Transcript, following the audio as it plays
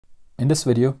In this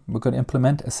video, we're going to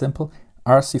implement a simple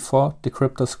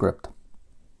RC4Decryptor script.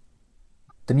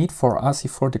 The need for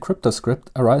RC4Decryptor script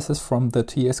arises from the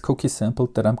TSCookie sample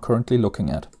that I'm currently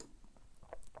looking at.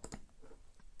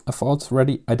 I've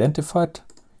already identified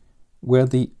where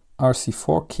the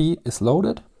RC4 key is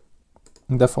loaded,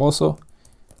 and I've also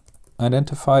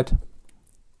identified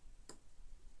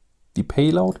the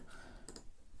payload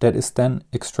that is then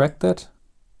extracted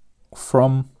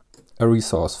from a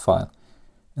resource file.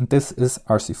 And this is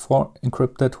RC4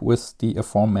 encrypted with the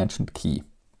aforementioned key.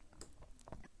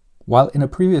 While in a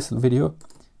previous video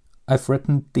I've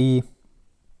written the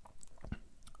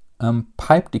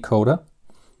pipe decoder,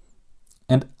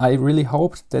 and I really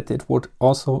hoped that it would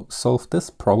also solve this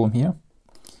problem here,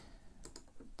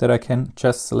 that I can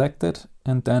just select it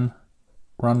and then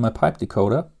run my pipe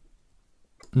decoder,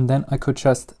 and then I could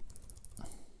just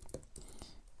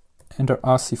enter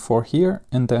RC4 here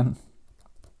and then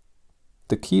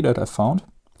the key that I found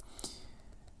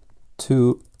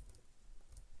to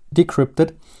decrypt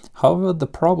it. However, the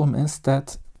problem is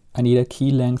that I need a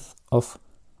key length of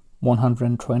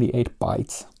 128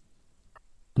 bytes,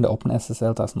 and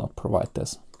OpenSSL does not provide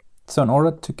this. So in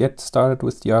order to get started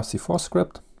with the RC4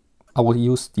 script, I will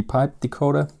use the pipe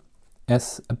decoder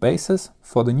as a basis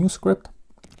for the new script.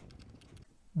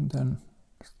 And then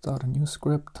start a new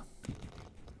script.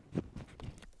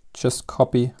 Just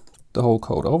copy the whole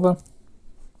code over.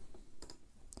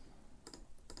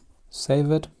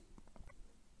 Save it.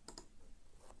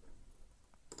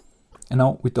 And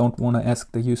now we don't want to ask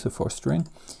the user for a string,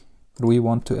 but we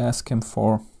want to ask him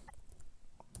for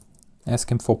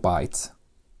bytes.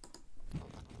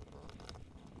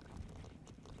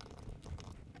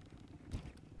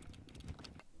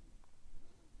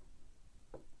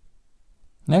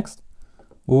 Next,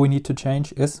 what we need to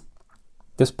change is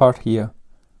this part here,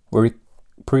 where we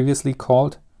previously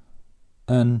called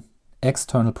an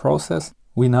external process.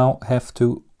 We now have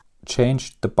to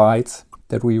change the bytes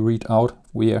that we read out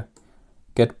via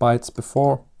get bytes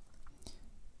before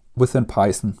within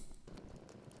Python.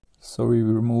 So we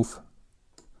remove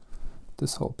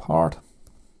this whole part.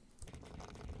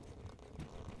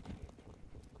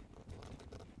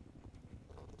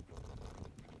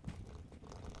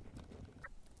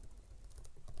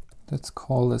 Let's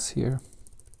call this here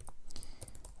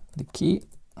the key.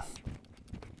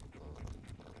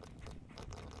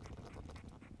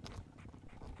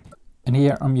 And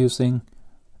here I'm using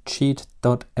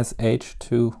cheat.sh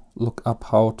to look up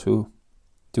how to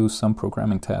do some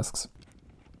programming tasks.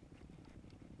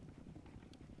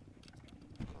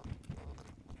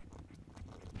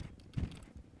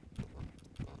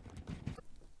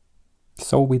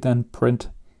 So we then print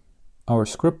our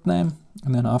script name,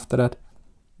 and then after that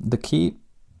the key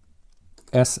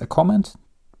as a comment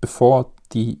before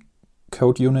the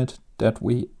code unit that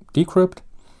we decrypt,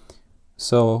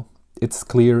 so it's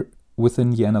clear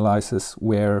within the analysis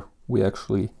where we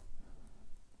actually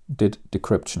did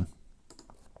decryption.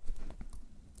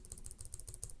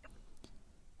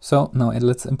 So now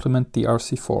let's implement the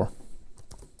RC4.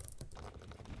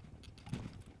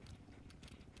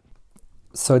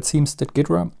 So it seems that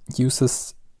Ghidra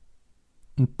uses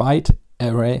a byte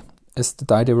array as the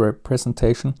data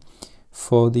representation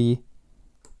for the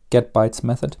getBytes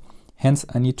method. Hence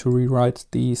I need to rewrite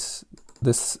this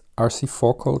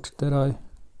RC4 code that I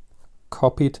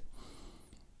copied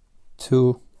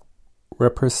to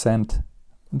represent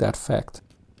that fact.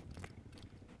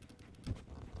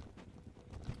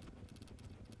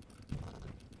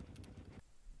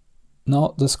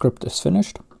 Now the script is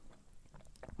finished.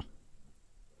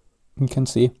 You can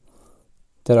see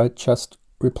that I just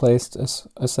replaced, as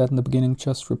I said in the beginning,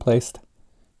 just replaced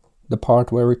the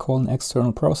part where we call an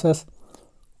external process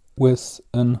with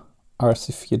an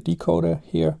RC4 decoder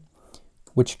here,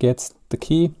 which gets the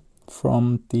key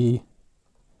from the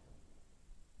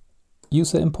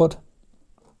user input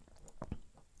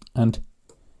and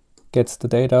gets the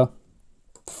data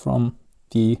from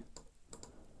the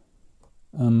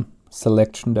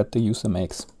selection that the user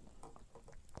makes.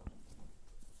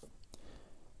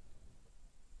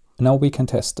 Now we can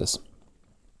test this.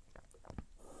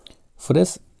 For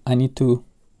this, I need to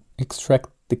extract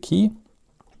the key.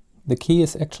 The key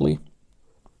is actually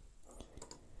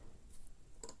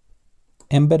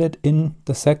embedded in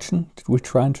the section that we're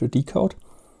trying to decode,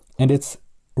 and it's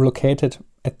located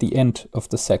at the end of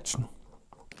the section.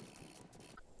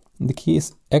 And the key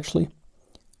is actually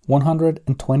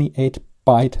 128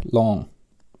 byte long.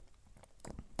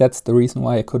 That's the reason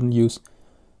why I couldn't use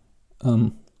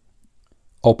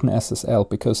OpenSSL,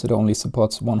 because it only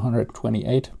supports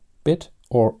 128-bit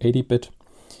or 80-bit.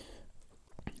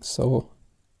 So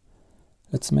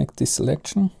let's make this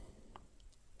selection.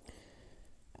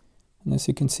 And as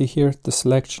you can see here, the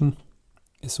selection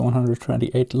is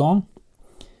 128 long.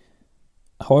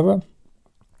 However,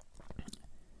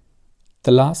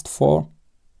 the last 4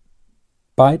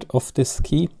 bytes of this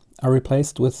key are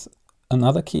replaced with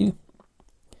another key.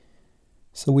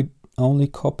 So we only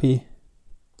copy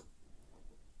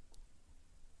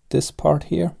this part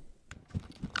here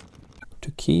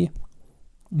to key,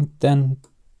 and then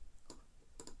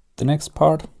the next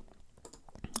part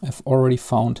I've already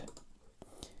found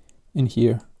in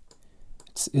here.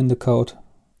 It's in the code.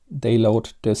 They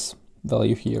load this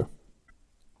value here.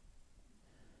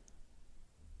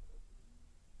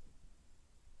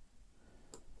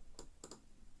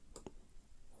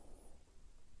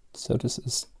 So this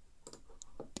is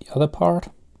the other part.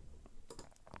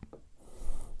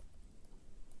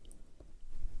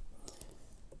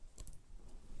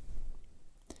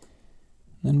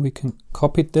 Then we can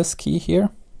copy this key here.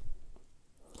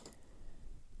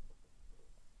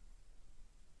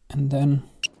 And then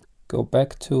go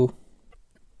back to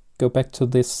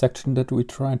this section that we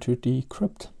try to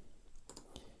decrypt.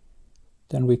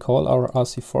 Then we call our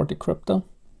RC4Decryptor.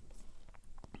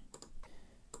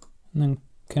 And then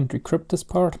can decrypt this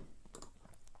part.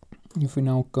 If we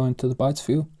now go into the bytes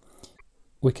view,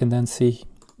 we can then see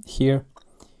here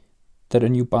that a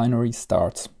new binary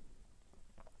starts.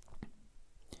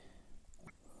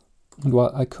 And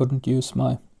why I couldn't use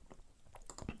my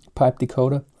pipe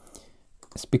decoder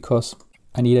is because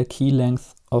I need a key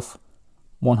length of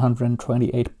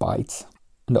 128 bytes,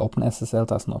 and OpenSSL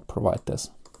does not provide this.